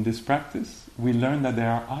 And in this practice, we learn that there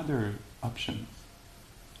are other options.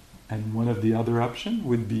 And one of the other options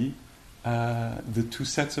would be the 2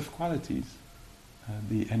 sets of qualities.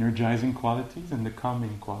 The energizing qualities and the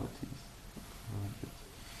calming qualities.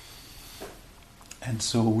 And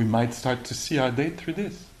so we might start to see our day through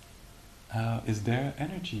this. Is there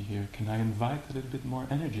energy here? Can I invite a little bit more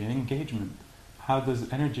energy, engagement? How does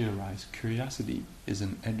energy arise? Curiosity is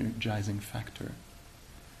an energizing factor.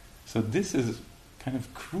 So this is kind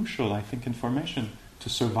of crucial, I think, information to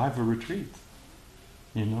survive a retreat.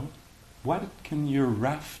 What can your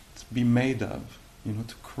raft be made of,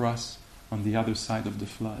 to cross on the other side of the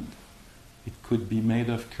flood? It could be made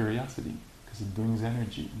of curiosity, because it brings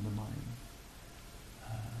energy in the mind.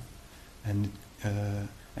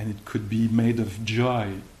 And it could be made of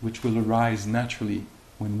joy, which will arise naturally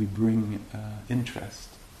when we bring interest.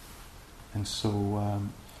 And so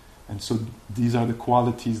these are the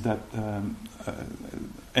qualities that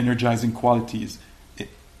energizing qualities.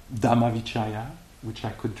 Dhammavichaya, which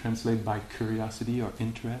I could translate by curiosity or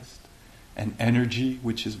interest, and energy,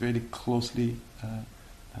 which is very closely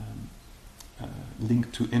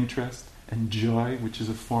linked to interest, and joy, which is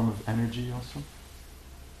a form of energy also.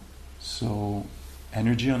 So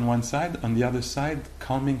energy on one side, on the other side,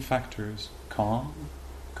 calming factors, calm,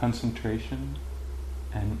 concentration,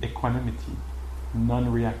 and equanimity,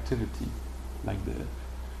 non-reactivity, like the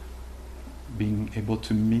being able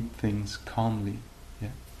to meet things calmly. Yeah.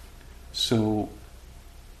 So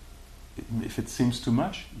if it seems too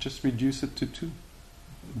much, just reduce it to 2.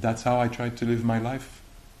 That's how I try to live my life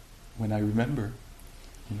when I remember.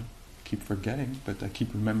 Keep forgetting, but I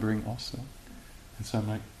keep remembering also. And so I'm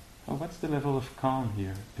like, what's the level of calm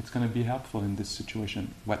here? It's going to be helpful in this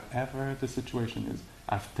situation. Whatever the situation is,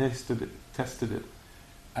 I've tested it.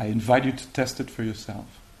 I invite you to test it for yourself.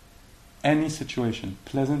 Any situation,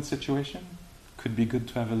 pleasant situation, could be good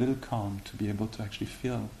to have a little calm, to be able to actually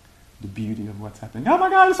feel the beauty of what's happening. Oh my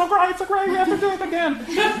God, it's so great, we have to do it again.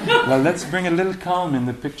 Well, let's bring a little calm in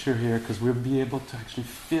the picture here, because we'll be able to actually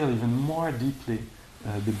feel even more deeply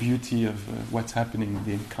the beauty of what's happening,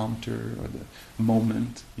 the encounter or the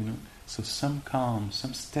moment, you know. So some calm,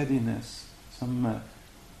 some steadiness, some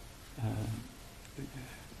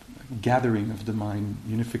gathering of the mind,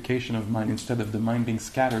 unification of mind, instead of the mind being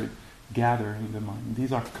scattered, gathering the mind.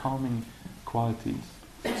 These are calming qualities.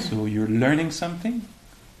 So you're learning something,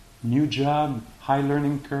 new job, high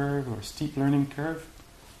learning curve or steep learning curve,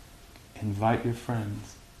 invite your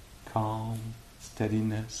friends. Calm,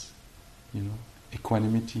 steadiness, you know,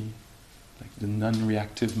 equanimity, like the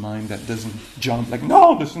non-reactive mind that doesn't jump like,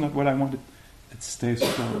 no, this is not what I wanted. It stays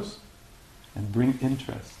close and bring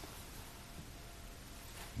interest.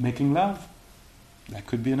 Making love, that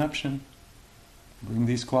could be an option. Bring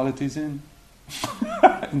these qualities in.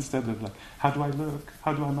 Instead of like, how do I look?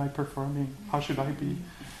 How am I performing? How should I be?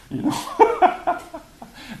 You know.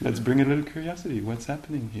 Let's bring a little curiosity. What's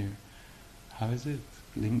happening here? How is it?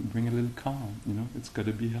 Bring a little calm. You know, it's got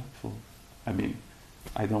to be helpful. I mean,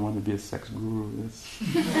 I don't want to be a sex guru. That's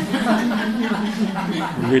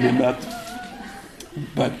really not.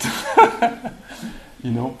 But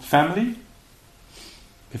you know, family.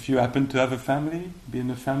 If you happen to have a family, be in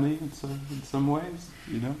a family in some ways,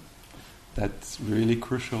 you know, that's really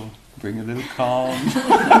crucial. Bring a little calm,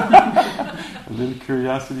 a little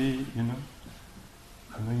curiosity, you know.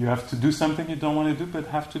 You have to do something you don't want to do, but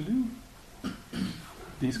have to do.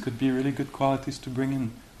 These could be really good qualities to bring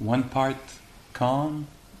in. One part calm,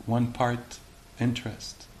 one part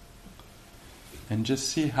interest. And just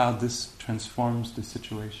see how this transforms the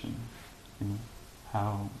situation, you know.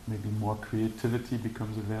 How maybe more creativity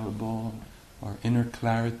becomes available, or inner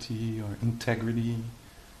clarity, or integrity.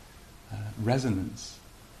 Resonance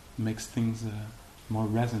makes things more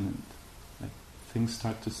resonant. Like things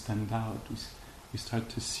start to stand out. We start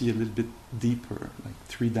to see a little bit deeper, like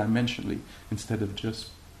three-dimensionally, instead of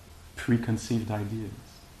just preconceived ideas.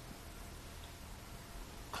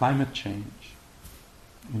 Climate change.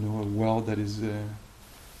 You know, a world that is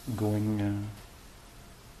going...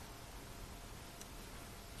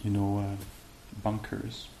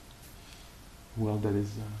 bunkers, world that is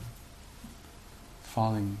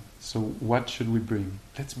falling. So what should we bring?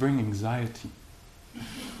 Let's bring anxiety.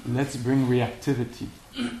 Let's bring reactivity.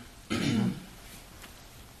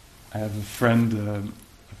 I have a friend,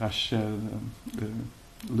 Rachel,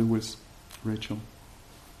 Lewis, Rachel.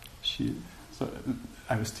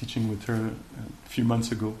 I was teaching with her a few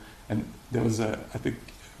months ago, and there was I think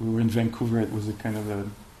we were in Vancouver. It was a kind of a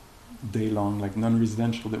day-long, like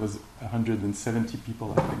non-residential. There was 170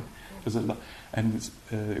 people, I think. It was a lot, and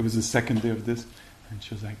it was the second day of this. And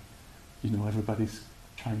she was like, you know, everybody's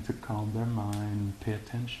trying to calm their mind, pay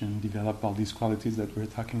attention, develop all these qualities that we're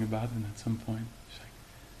talking about. And at some point, she's like,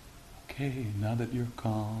 okay, now that you're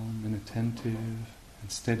calm and attentive and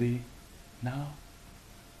steady, now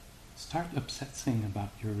start obsessing about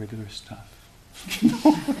your regular stuff.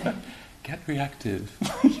 Get reactive.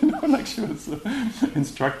 You know, like she was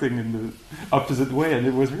instructing in the opposite way, and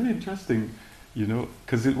it was really interesting, you know,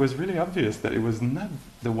 because it was really obvious that it was not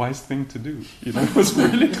the wise thing to do. You know, it was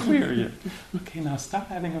really clear. Yeah. Okay, now stop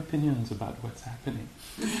having opinions about what's happening.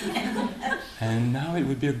 And now it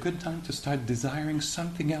would be a good time to start desiring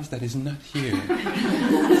something else that is not here.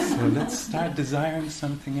 So let's start desiring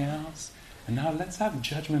something else. And now let's have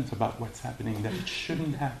judgment about what's happening, that it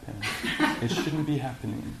shouldn't happen. It shouldn't be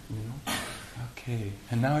happening, you know. Okay,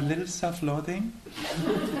 and now a little self-loathing.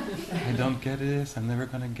 I don't get this, I'm never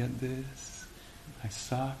going to get this. I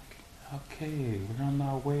suck. Okay, we're on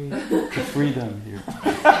our way to freedom here.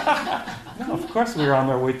 No, of course we're on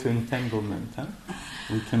our way to entanglement. Huh?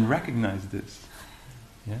 We can recognize this.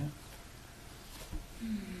 Yeah?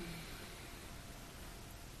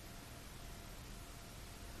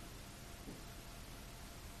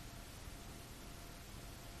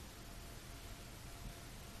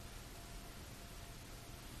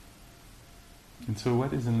 And so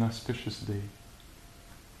what is an auspicious day?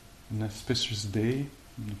 An auspicious day,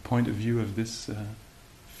 from the point of view of this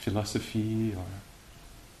philosophy or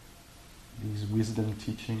these wisdom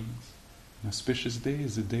teachings, an auspicious day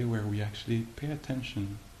is a day where we actually pay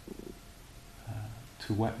attention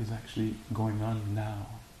to what is actually going on now.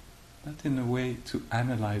 Not in a way to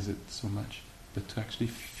analyze it so much, but to actually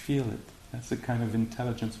feel it. That's the kind of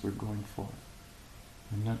intelligence we're going for.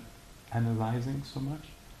 We're not analyzing so much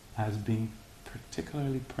as being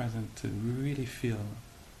particularly present to really feel.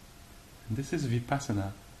 And this is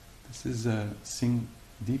vipassana. This is seeing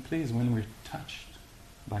deeply is when we're touched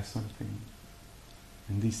by something.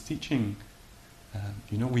 And these teaching,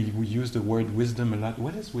 we use the word wisdom a lot.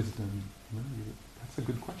 What is wisdom? That's a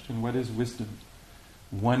good question. What is wisdom?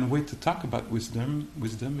 One way to talk about wisdom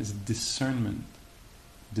is discernment.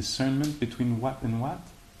 discernment between what and what.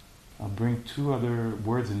 I'll bring two other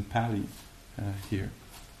words in Pali here.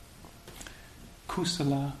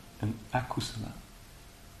 Kusala and akusala.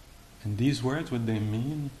 And these words, what they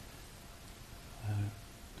mean,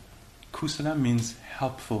 kusala means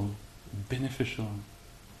helpful, beneficial,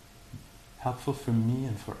 helpful for me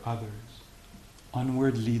and for others,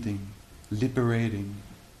 onward leading, liberating.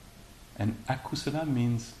 And akusala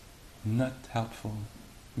means not helpful,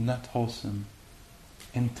 not wholesome,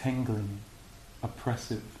 entangling,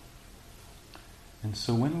 oppressive. And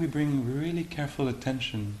so when we bring really careful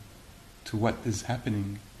attention to what is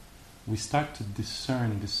happening, we start to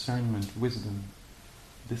discernment, wisdom.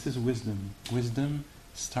 This is wisdom. Wisdom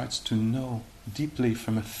starts to know deeply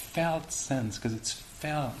from a felt sense, because it's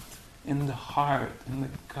felt in the heart, in the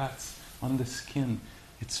guts, on the skin.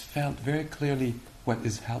 It's felt very clearly what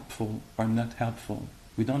is helpful or not helpful.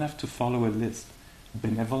 We don't have to follow a list.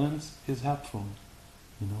 Benevolence is helpful.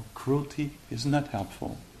 Cruelty is not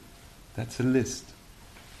helpful. That's a list.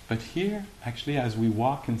 But here, actually, as we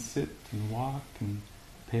walk and sit and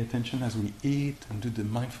pay attention as we eat and do the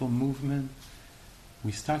mindful movement,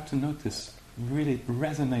 we start to notice, really it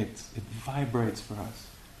resonates, it vibrates for us.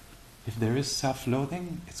 If there is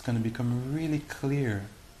self-loathing, it's going to become really clear,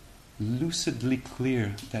 lucidly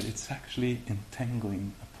clear, that it's actually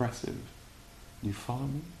entangling, oppressive. Do you follow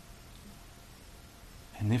me?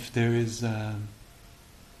 And if there is,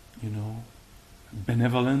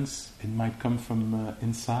 benevolence, it might come from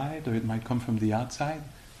inside or it might come from the outside.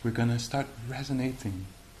 We're going to start resonating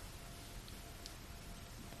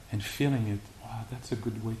and feeling it. Wow, that's a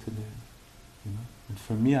good way to live. And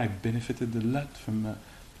for me, I benefited a lot from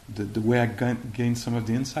the way I gained some of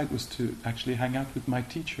the insight was to actually hang out with my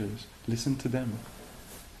teachers, listen to them,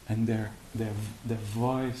 and their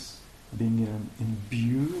voice being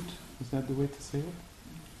imbued, is that the way to say it?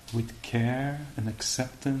 With care and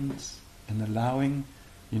acceptance and allowing,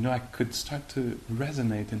 I could start to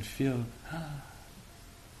resonate and feel,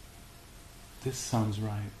 this sounds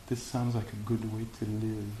right. This sounds like a good way to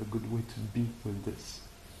live, a good way to be with this,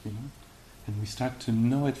 And we start to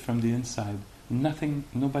know it from the inside.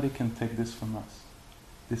 Nobody can take this from us.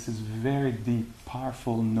 This is very deep,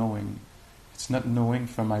 powerful knowing. It's not knowing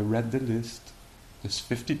from I read the list. There's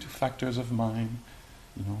 52 factors of mind.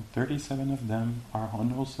 37 of them are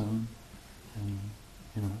unwholesome. And,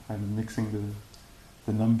 I'm mixing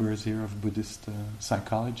the numbers here of Buddhist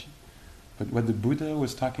psychology. But what the Buddha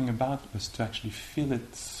was talking about was to actually feel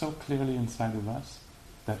it so clearly inside of us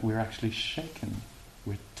that we're actually shaken.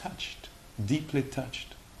 We're touched, deeply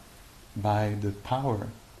touched by the power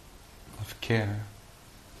of care,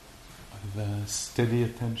 of steady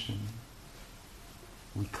attention.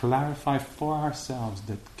 We clarify for ourselves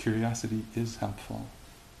that curiosity is helpful.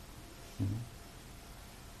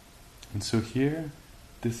 And so here,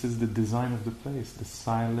 this is the design of the place, the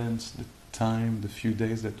silence, the time, the few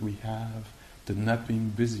days that we have, the not being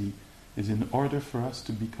busy, is in order for us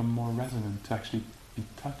to become more resonant, to actually be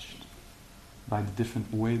touched by the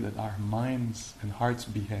different way that our minds and hearts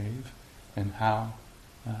behave, and how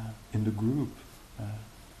in the group,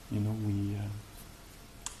 we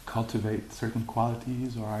cultivate certain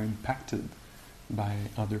qualities or are impacted by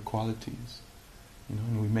other qualities,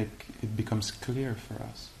 and it becomes clear for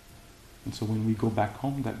us. And so when we go back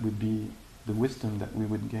home, that would be the wisdom that we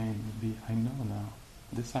would gain, would be, I know now,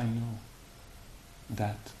 this I know,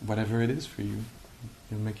 that whatever it is for you,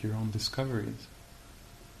 you'll make your own discoveries.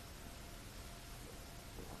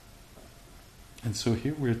 And so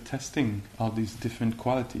here we're testing all these different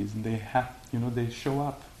qualities, and they show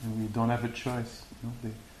up, and we don't have a choice.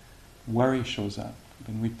 Worry shows up,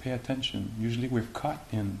 and we pay attention. Usually we're caught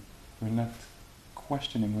in, we're not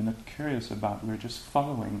questioning, we're not curious about, we're just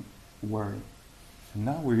following worry. And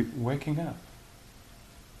now we're waking up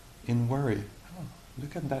in worry. Oh,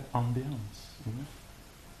 look at that ambience,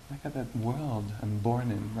 Look at that world I'm born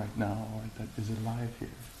in right now, or that is alive here.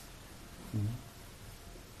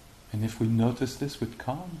 And if we notice this with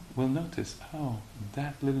calm, we'll notice,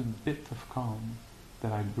 that little bit of calm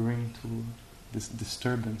that I bring to this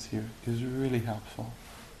disturbance here is really helpful,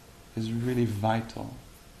 is really vital,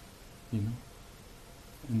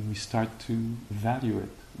 And we start to value it,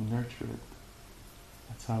 nurture it.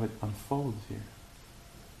 That's how it unfolds here.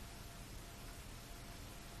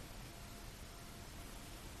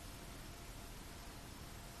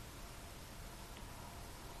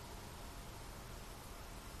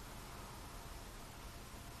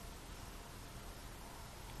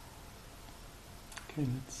 Okay,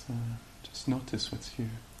 let's just notice what's here.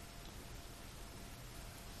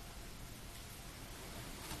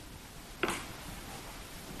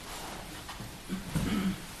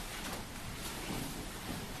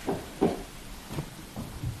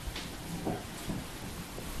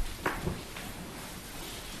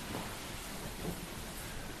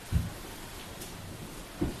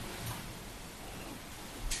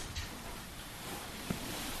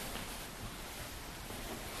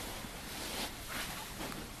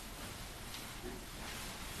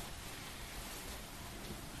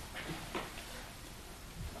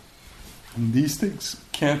 And these things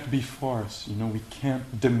can't be forced. We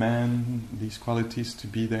can't demand these qualities to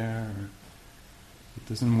be there. It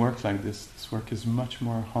doesn't work like this. This work is much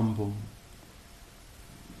more humble.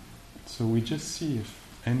 So we just see if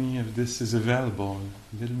any of this is available.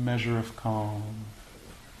 A little measure of calm.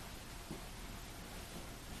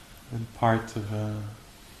 A little part of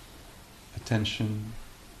attention.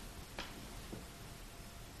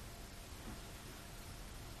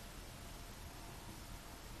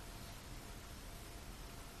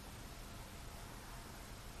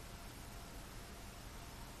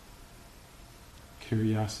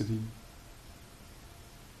 Curiosity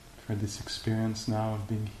for this experience now of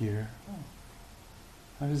being here.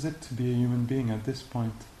 How is it to be a human being at this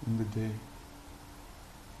point in the day?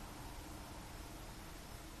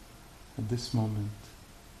 At this moment?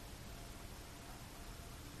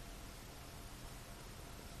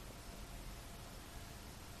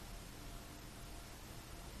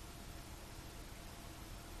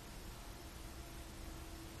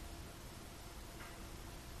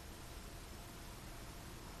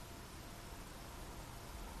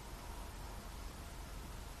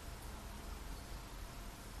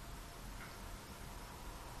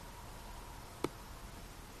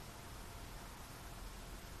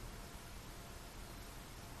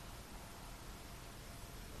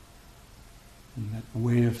 And that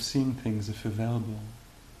way of seeing things, if available,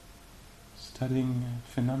 studying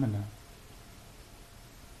phenomena.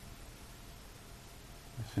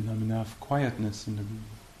 The phenomena of quietness in the room.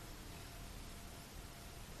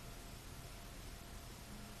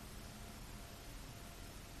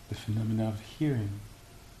 The phenomena of hearing.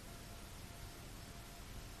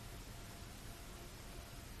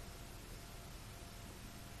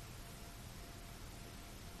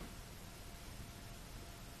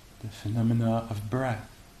 The phenomena of breath,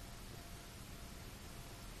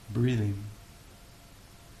 breathing.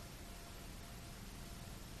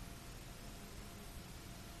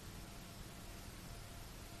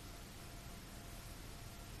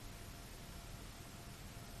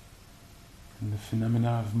 And the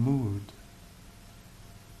phenomena of mood,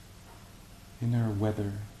 inner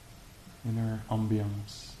weather, inner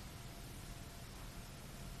ambiance.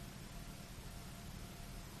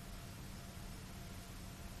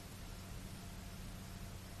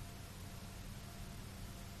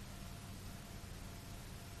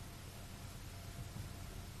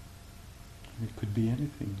 It could be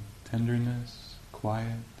anything. Tenderness,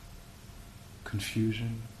 quiet,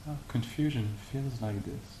 confusion. Confusion feels like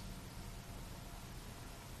this.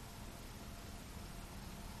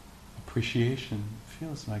 Appreciation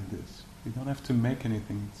feels like this. We don't have to make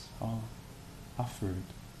anything, it's all offered.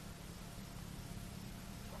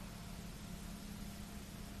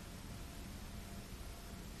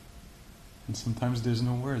 And sometimes there's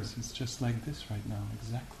no words, it's just like this right now,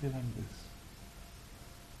 exactly like this.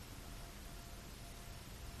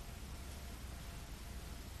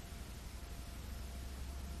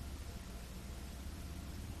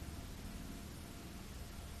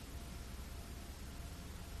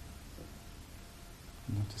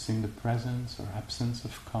 Noticing the presence or absence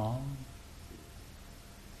of calm.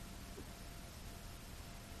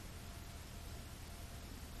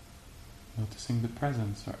 Noticing the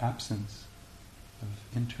presence or absence of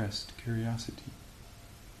interest, curiosity.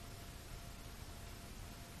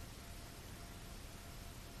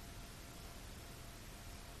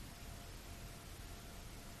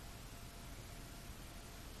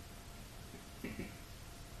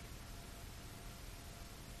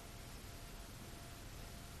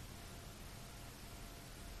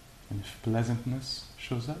 And if pleasantness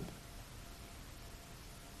shows up,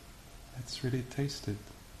 let's really taste it.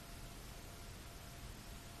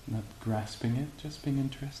 Not grasping it, just being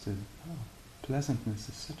interested. Oh, pleasantness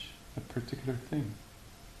is such a particular thing.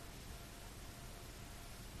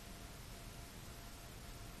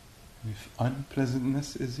 And if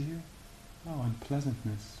unpleasantness is here, oh,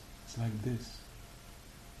 unpleasantness is like this.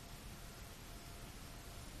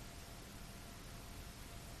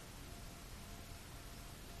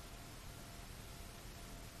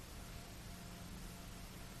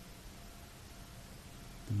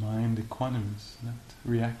 The mind equanimous, not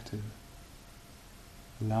reactive,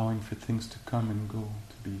 allowing for things to come and go,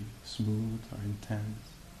 to be smooth or intense,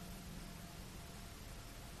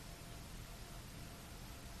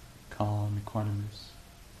 calm, equanimous.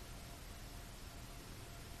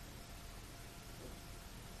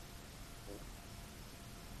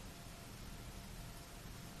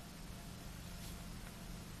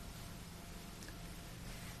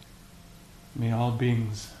 May all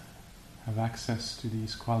beings have access to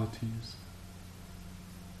these qualities.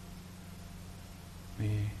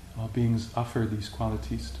 May all beings offer these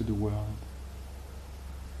qualities to the world.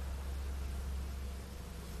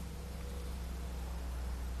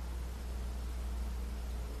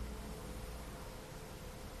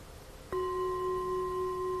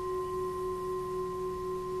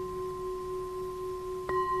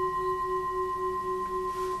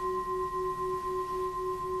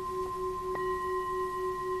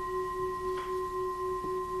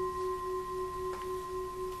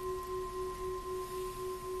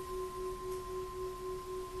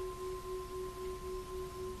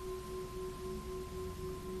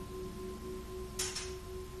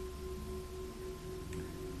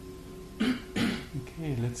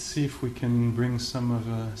 let's see if we can bring some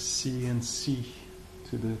of C and C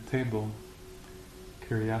to the table.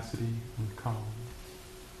 Curiosity and calm.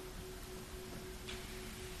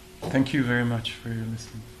 Thank you very much for your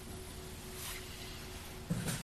listening.